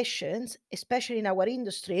qualifications, especially in our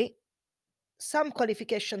industry, some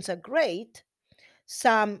qualifications are great,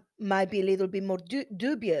 some might be a little bit more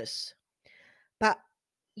dubious, but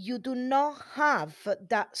you do not have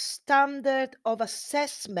that standard of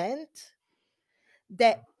assessment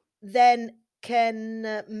that then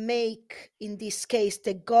can make, in this case,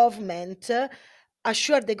 the government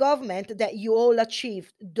assure the government that you all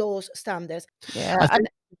achieved those standards. Yeah, I and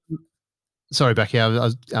think. Sorry, Becky,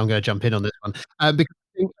 I'm going to jump in on this one because I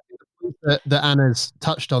think the point that Anna's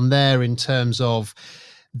touched on there in terms of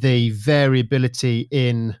the variability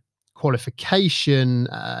in qualification,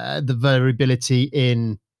 the variability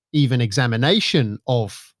in even examination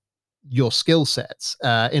of your skill sets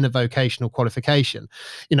in a vocational qualification.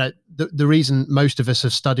 The reason most of us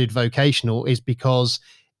have studied vocational is because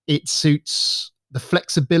it suits the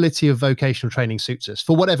flexibility of vocational training suits us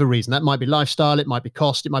for whatever reason. That might be lifestyle, it might be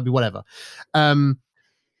cost, it might be whatever. um,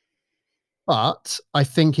 but I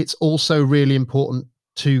think it's also really important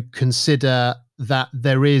to consider that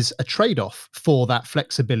there is a trade-off for that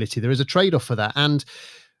flexibility. There is a trade-off for that. And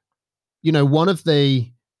one of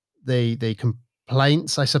the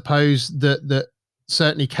complaints, I suppose, that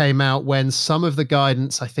certainly came out when some of the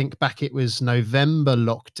guidance, I think back it was November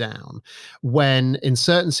lockdown, when in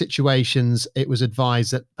certain situations it was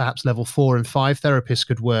advised that perhaps level 4 and 5 therapists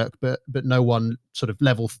could work, but no one sort of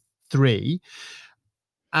level 3.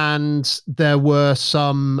 And there were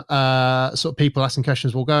some sort of people asking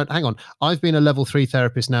questions. Well, go, hang on. I've been a level 3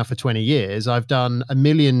 therapist now for 20 years. I've done a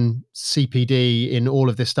million CPD in all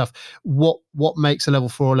of this stuff. What makes a level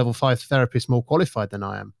 4 or level 5 therapist more qualified than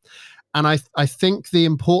I am? And I think the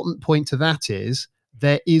important point to that is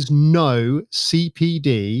there is no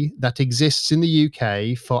CPD that exists in the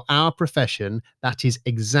UK for our profession that is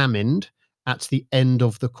examined at the end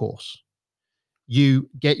of the course. You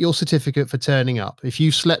get your certificate for turning up. If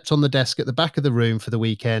you slept on the desk at the back of the room for the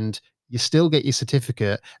weekend, you still get your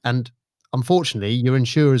certificate. And unfortunately, your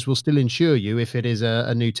insurers will still insure you if it is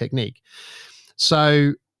a new technique.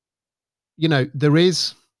 So, there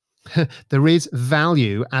is there is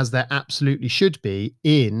value, as there absolutely should be,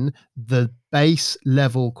 in the base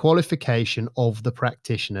level qualification of the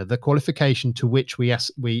practitioner, the qualification to which we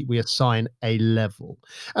assign a level.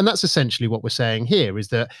 And that's essentially what we're saying here, is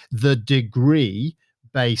that the degree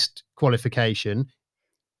based qualification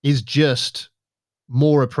is just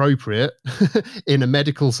more appropriate in a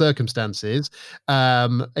medical circumstances,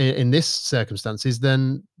 in this circumstances,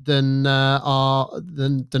 than a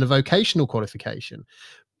vocational qualification.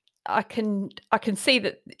 I can see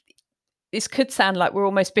that this could sound like we're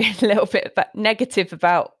almost being a little bit negative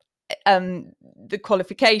about the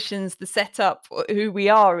qualifications, the setup, who we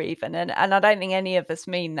are even, and I don't think any of us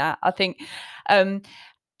mean that. I think um,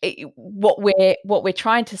 what we're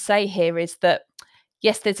trying to say here is that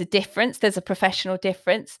yes, there's a difference, there's a professional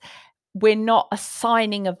difference. We're not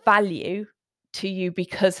assigning a value to you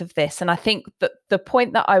because of this. And I think that the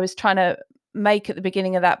point that I was trying to make at the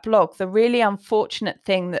beginning of that blog, the really unfortunate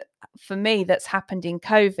thing that for me that's happened in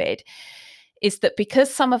COVID is that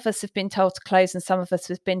because some of us have been told to close and some of us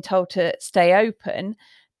have been told to stay open,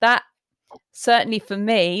 that certainly for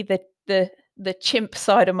me, the chimp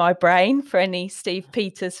side of my brain, for any Steve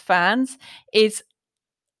Peters fans,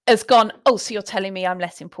 has gone, oh, so you're telling me I'm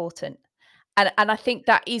less important. And I think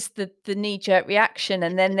that is the knee-jerk reaction.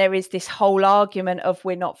 And then there is this whole argument of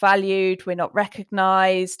we're not valued, we're not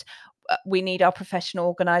recognised, we need our professional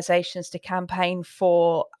organisations to campaign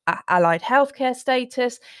for allied healthcare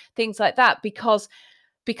status, things like that, because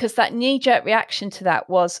that knee-jerk reaction to that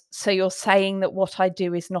was, so you're saying that what I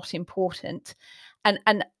do is not important.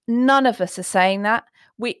 And none of us are saying that.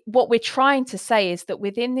 What we're trying to say is that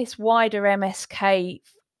within this wider MSK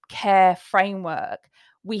care framework,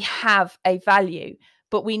 we have a value,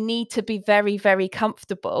 but we need to be very, very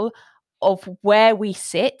comfortable of where we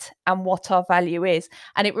sit and what our value is.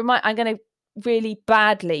 And I'm going to really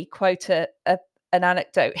badly quote an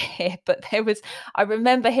anecdote here, but I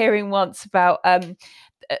remember hearing once about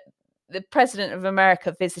the president of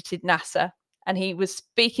America visited NASA, and he was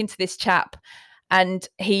speaking to this chap, and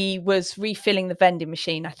he was refilling the vending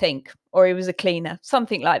machine, I think, or he was a cleaner,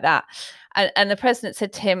 something like that. And the president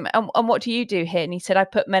said to him, and what do you do here? And he said, I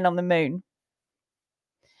put men on the moon.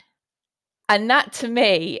 And that, to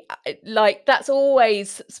me, like, that's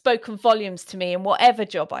always spoken volumes to me in whatever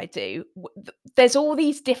job I do. There's all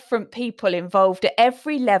these different people involved at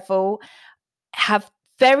every level, have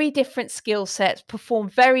very different skill sets, perform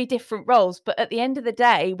very different roles. But at the end of the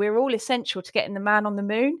day, we're all essential to getting the man on the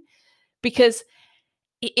moon, because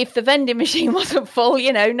if the vending machine wasn't full,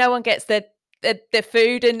 no one gets their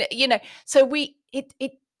food. And, so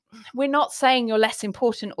we're not saying you're less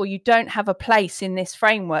important or you don't have a place in this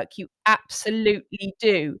framework. You absolutely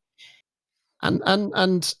do.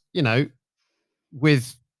 And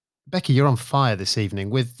with Becky, you're on fire this evening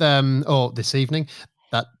with or this evening.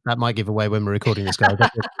 that might give away when we're recording this, guys.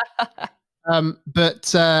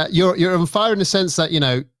 But you're on fire in the sense that,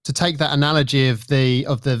 to take that analogy of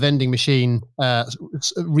the vending machine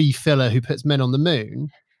refiller who puts men on the moon,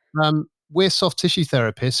 we're soft tissue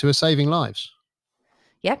therapists who are saving lives.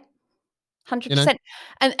 Yeah, 100%.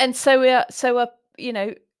 And so are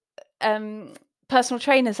personal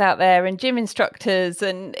trainers out there and gym instructors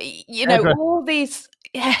and all these.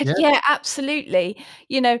 Yeah, absolutely.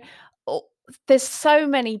 There's so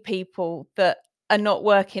many people that are not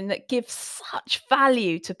working that give such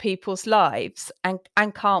value to people's lives and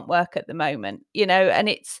can't work at the moment, and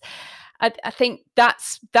it's I think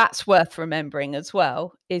that's worth remembering as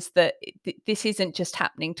well, is that this isn't just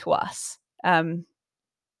happening to us.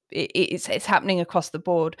 It's happening across the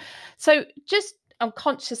board. So just, I'm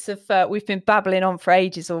conscious of we've been babbling on for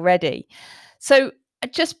ages already. So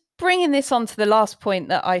just bringing this on to the last point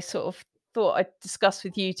that I sort of thought I'd discuss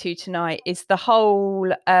with you two tonight is the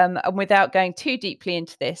whole, and without going too deeply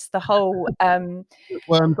into this, the whole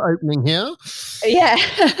worms opening here. Yeah,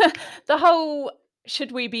 the whole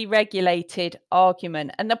should we be regulated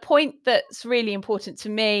argument. And the point that's really important to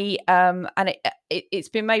me, and it's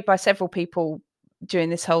been made by several people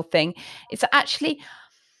during this whole thing, is that actually,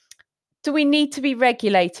 do we need to be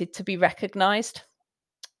regulated to be recognised?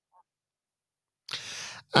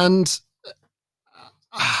 And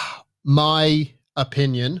my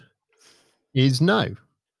opinion is no.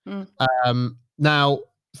 Now,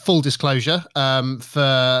 full disclosure,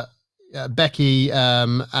 for Becky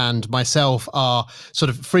and myself are sort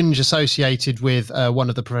of fringe associated with one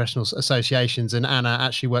of the professional associations, and Anna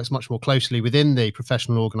actually works much more closely within the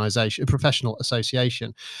professional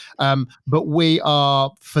association. But we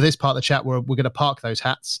are, for this part of the chat, we're going to park those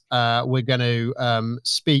hats. We're going to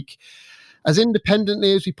speak as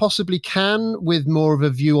independently as we possibly can, with more of a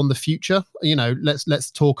view on the future.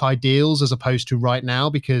 Let's talk ideals as opposed to right now,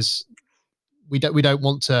 because we don't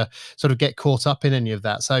want to sort of get caught up in any of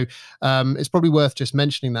that. So it's probably worth just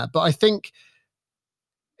mentioning that. But I think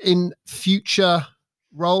in future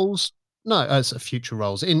roles, future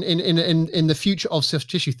roles in the future of soft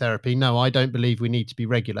tissue therapy, no, I don't believe we need to be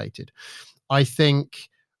regulated. I think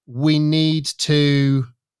we need to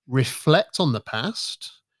reflect on the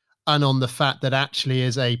past and on the fact that actually,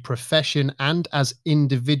 as a profession and as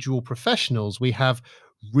individual professionals, we have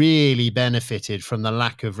really benefited from the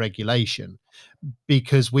lack of regulation,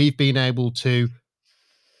 because we've been able to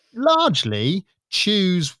largely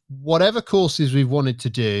choose whatever courses we've wanted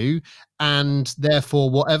to do, and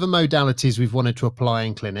therefore whatever modalities we've wanted to apply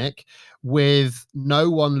in clinic, with no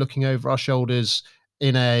one looking over our shoulders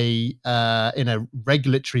in a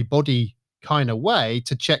regulatory body kind of way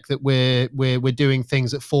to check that we're doing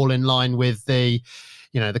things that fall in line with the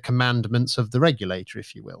the commandments of the regulator,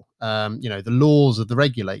 if you will, the laws of the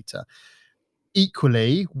regulator.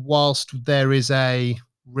 Equally, whilst there is a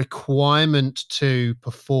requirement to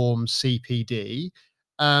perform CPD,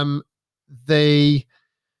 the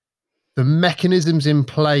mechanisms in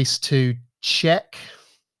place to check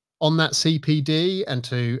on that CPD and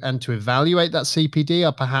to evaluate that CPD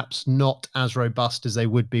are perhaps not as robust as they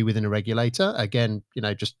would be within a regulator. Again,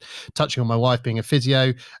 just touching on my wife being a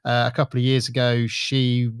physio, a couple of years ago,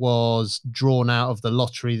 she was drawn out of the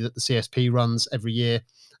lottery that the CSP runs every year,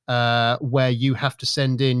 where you have to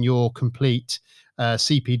send in your complete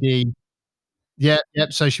CPD. Yeah,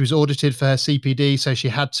 yep. So she was audited for her CPD, so she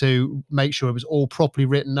had to make sure it was all properly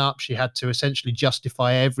written up. She had to essentially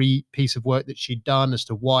justify every piece of work that she'd done as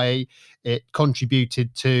to why it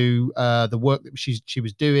contributed to the work that she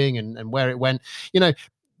was doing, and where it went.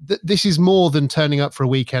 This is more than turning up for a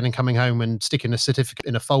weekend and coming home and sticking a certificate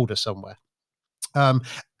in a folder somewhere.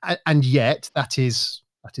 And yet that is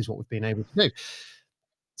what we've been able to do.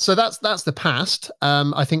 So that's the past.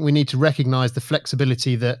 I think we need to recognize the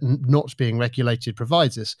flexibility that not being regulated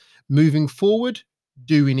provides us. Moving forward,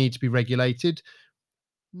 do we need to be regulated?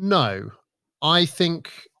 No. I think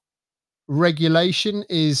regulation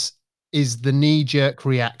is the knee-jerk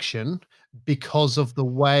reaction because of the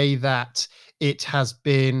way that it has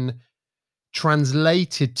been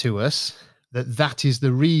translated to us, that is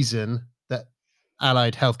the reason that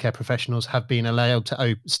allied healthcare professionals have been allowed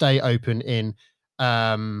to stay open in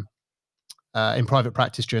private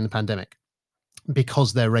practice during the pandemic,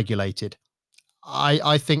 because they're regulated.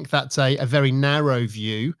 I think that's a very narrow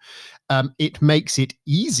view. It makes it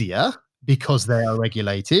easier because they are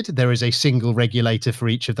regulated. There is a single regulator for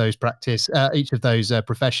each of those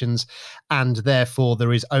professions, and therefore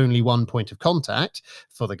there is only one point of contact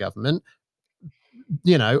for the government.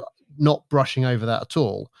 Not brushing over that at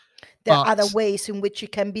all. There are other ways in which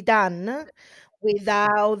it can be done.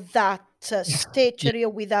 without that Yeah. statutory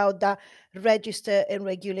or without that register and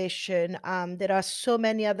regulation. There are so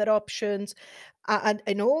many other options,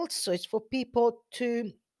 and also it's for people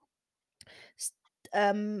to s-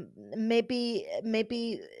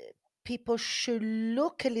 maybe people should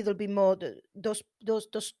look a little bit more those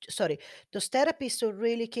sorry, those therapists are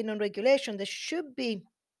really keen on regulation. They should be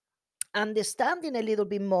understanding a little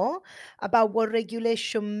bit more about what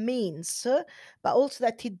regulation means, but also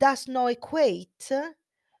that it does not equate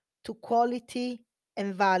to quality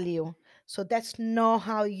and value. So that's not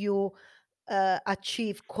how you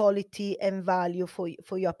achieve quality and value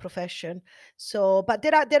for your profession. So, but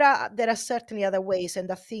there are certainly other ways,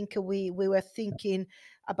 and I think we were thinking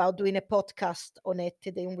about doing a podcast on it,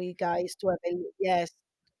 then we guys to have a yes,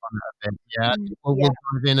 Yeah, Mm. we'll yeah,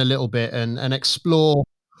 dive in a little bit and explore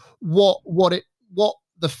what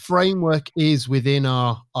the framework is within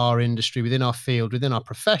our industry, within our field, within our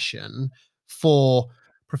profession for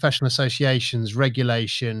professional associations,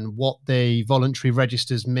 regulation, what the voluntary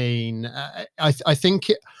registers mean. I think,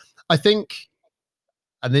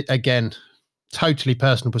 and again, totally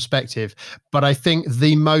personal perspective, but I think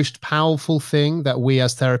the most powerful thing that we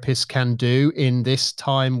as therapists can do in this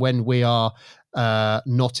time when we are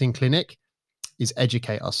not in clinic is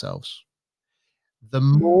educate ourselves. The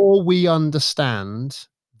mm. more we understand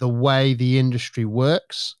the way the industry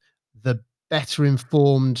works, the better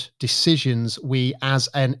informed decisions we as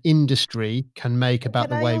an industry can make And about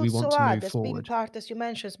can the I way we want also to move add, as being forward. part, as you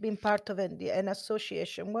mentioned, as being part of an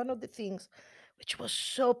association, one of the things which was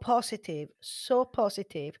so positive,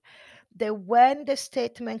 that when the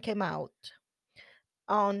statement came out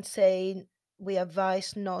on saying we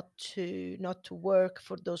advise not to work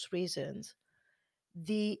for those reasons,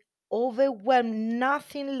 the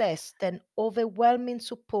nothing less than overwhelming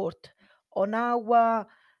support on our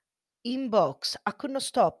inbox. I could not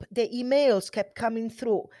stop. The emails kept coming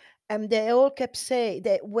through, and they all kept saying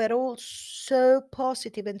they were all so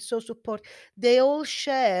positive and so support. They all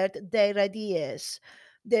shared their ideas.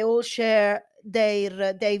 They all share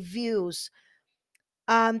their views.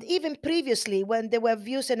 And even previously, when there were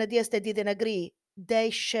views and ideas they didn't agree,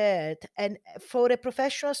 they shared. And for a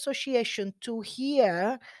professional association to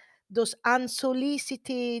hear those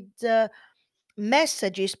unsolicited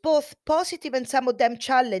messages, both positive and some of them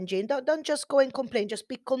challenging, don't just go and complain, just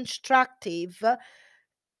be constructive.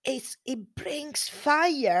 It brings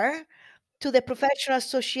fire to the professional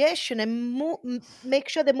association and make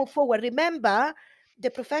sure they move forward. Remember, the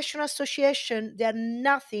professional association, they're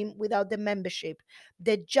nothing without the membership.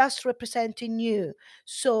 They're just representing you.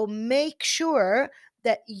 So make sure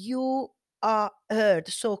that you are heard.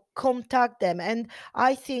 So contact them. And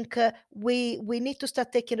I think we need to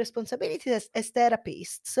start taking responsibility as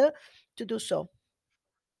therapists to do so.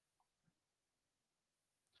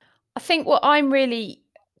 I think what I'm really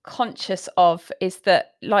conscious of is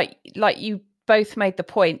that, like you both made the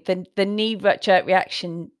point, the knee jerk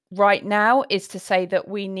reaction right now is to say that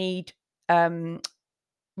we need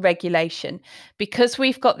regulation, because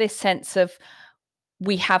we've got this sense of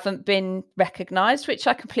we haven't been recognized, which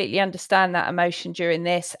I completely understand that emotion during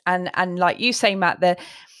this. And like you say, Matt, the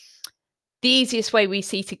easiest way we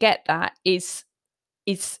see to get that is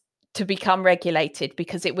to become regulated,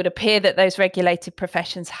 because it would appear that those regulated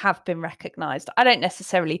professions have been recognized. I don't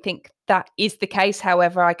necessarily think that is the case.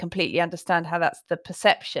 However, I completely understand how that's the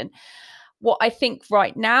perception. What I think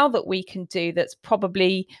right now that we can do that's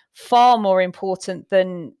probably far more important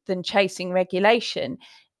than chasing regulation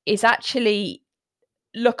is actually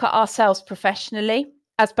look at ourselves professionally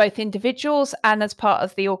as both individuals and as part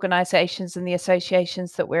of the organizations and the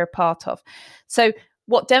associations that we're a part of. So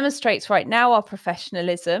what demonstrates right now our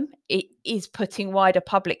professionalism is putting wider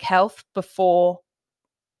public health before,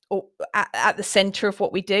 or at the center of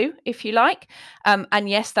what we do, if you like. And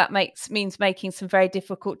yes, that means making some very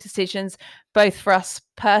difficult decisions, both for us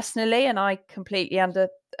personally, and I completely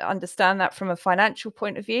understand that from a financial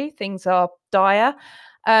point of view, things are dire,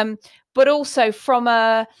 um, but also from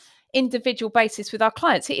a individual basis with our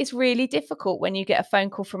clients. It is really difficult when you get a phone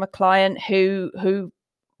call from a client who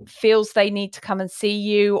feels they need to come and see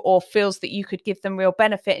you, or feels that you could give them real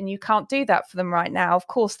benefit and you can't do that for them right now. Of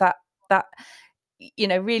course, that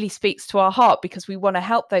really speaks to our heart, because we want to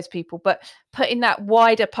help those people. But putting that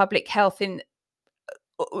wider public health in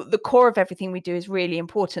the core of everything we do is really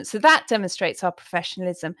important. So that demonstrates our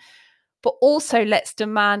professionalism. But also, let's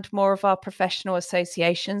demand more of our professional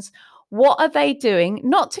associations. What are they doing,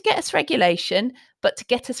 not to get us regulation, but to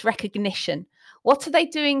get us recognition? What are they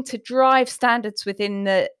doing to drive standards within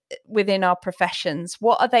our professions?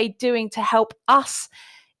 What are they doing to help us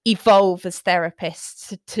evolve as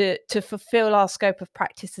therapists to fulfill our scope of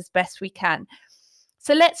practice as best we can.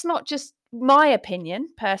 So let's not just, my opinion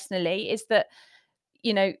personally is that,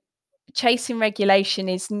 chasing regulation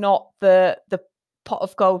is not the pot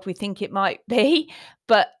of gold we think it might be,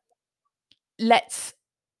 but let's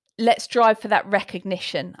drive for that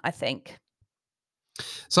recognition, I think.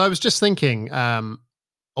 So I was just thinking,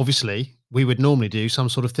 obviously, we would normally do some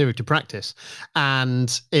sort of theory to practice,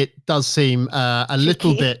 and it does seem a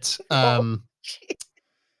little Cheeky. bit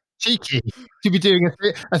cheeky to be doing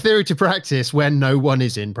a theory to practice when no one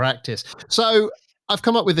is in practice. So I've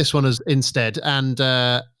come up with this one as instead, and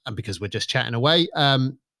because we're just chatting away,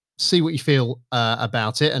 see what you feel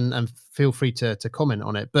about it, and feel free to comment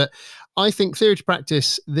on it. But I think theory to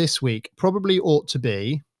practice this week probably ought to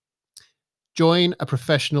be join a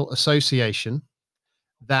professional association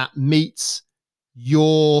that meets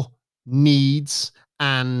your needs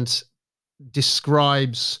and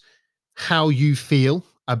describes how you feel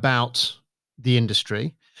about the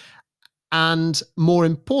industry, and more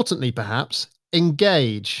importantly, perhaps,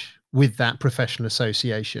 engage with that professional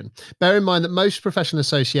association. Bear in mind that most professional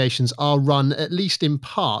associations are run, at least in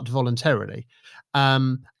part, voluntarily.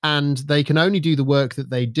 And they can only do the work that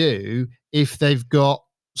they do if they've got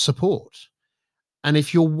support. And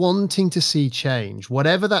if you're wanting to see change,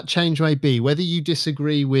 whatever that change may be, whether you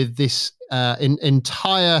disagree with this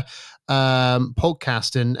entire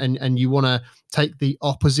podcast and you want to take the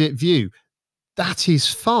opposite view, that is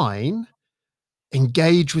fine.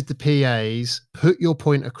 Engage with the PAs, put your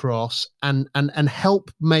point across, and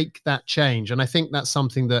help make that change. And I think that's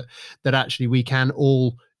something that actually we can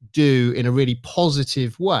all do in a really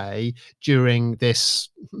positive way during this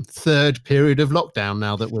third period of lockdown,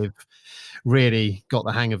 now that we've really got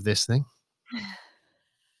the hang of this thing.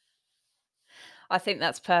 I think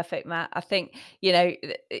that's perfect, Matt. I think,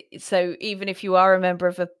 so even if you are a member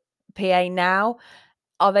of a PA now,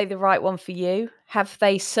 are they the right one for you? Have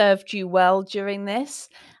they served you well during this?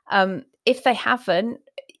 If they haven't,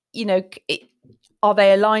 are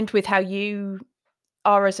they aligned with how you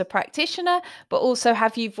are as a practitioner? But also,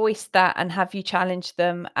 have you voiced that and have you challenged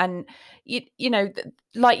them? And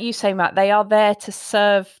like you say, Matt, they are there to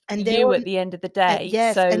serve And they you all at the end of the day.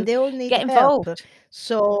 yes, So and they all need get help. involved.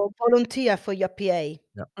 So volunteer for your PA,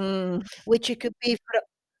 Mm. which it could be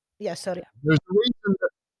for sorry. There's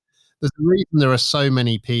a reason there are so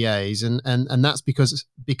many PAs, and that's because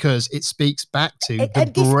it speaks back to the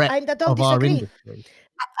And this, breadth I don't of our disagree. industry.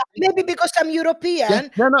 Maybe because I'm Yeah,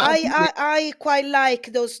 European, no, absolutely. I quite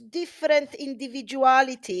like those different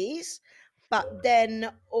individualities, but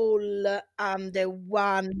then all under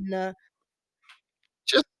one.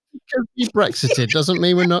 Just because we Brexited doesn't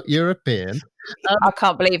mean we're not European. I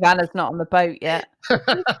can't believe Anna's not on the boat yet.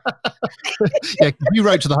 Yeah, you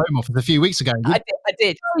wrote to the Home Office a few weeks ago. I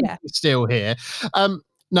did. Yeah. Still here.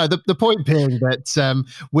 No, the point being that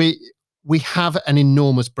we have an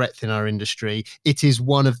enormous breadth in our industry. It is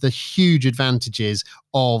one of the huge advantages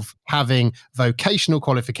of having vocational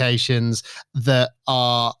qualifications that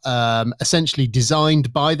are essentially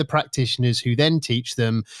designed by the practitioners who then teach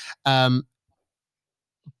them.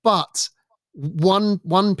 But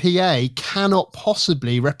one PA cannot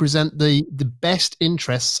possibly represent the best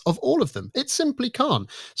interests of all of them. It simply can't.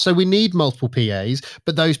 So we need multiple PAs,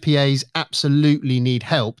 but those PAs absolutely need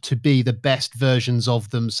help to be the best versions of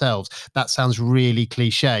themselves. That sounds really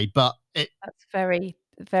cliche, but That's very,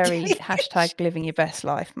 very hashtag living your best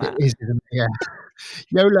life, Matt. it is, isn't it? Yeah.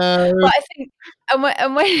 YOLO. But I think,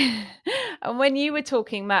 and when you were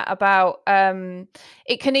talking, Matt, about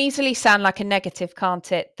it can easily sound like a negative,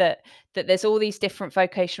 can't it? That there's all these different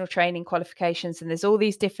vocational training qualifications and there's all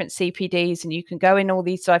these different CPDs and you can go in all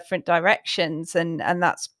these different directions, and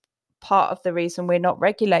that's part of the reason we're not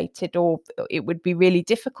regulated, or it would be really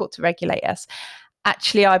difficult to regulate us.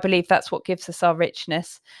 Actually, I believe that's what gives us our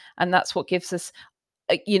richness, and that's what gives us,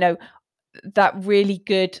 that really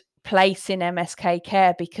good place in MSK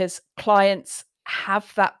care, because clients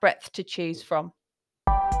have that breadth to choose from.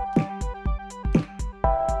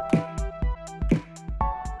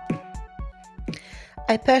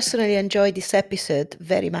 I personally enjoyed this episode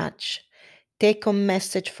very much. Take home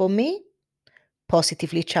message for me: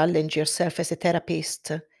 positively challenge yourself as a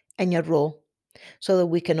therapist and your role, so that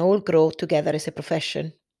we can all grow together as a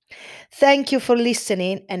profession. Thank you for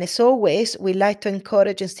listening, and as always, we like to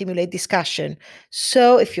encourage and stimulate discussion.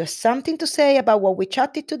 So if you have something to say about what we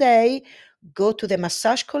chatted today, go to the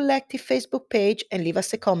Massage Collective Facebook page and leave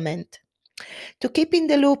us a comment. To keep in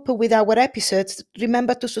the loop with our episodes,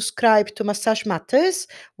 remember to subscribe to Massage Matters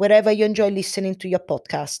wherever you enjoy listening to your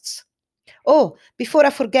podcasts. Oh, before I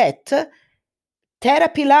forget,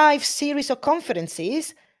 Therapy Live series of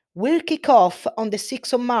conferences We'll kick off on the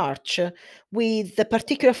 6th of March with the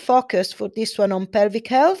particular focus for this one on pelvic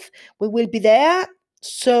health. We will be there,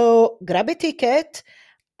 so grab a ticket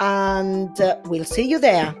and we'll see you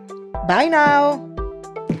there. Bye now.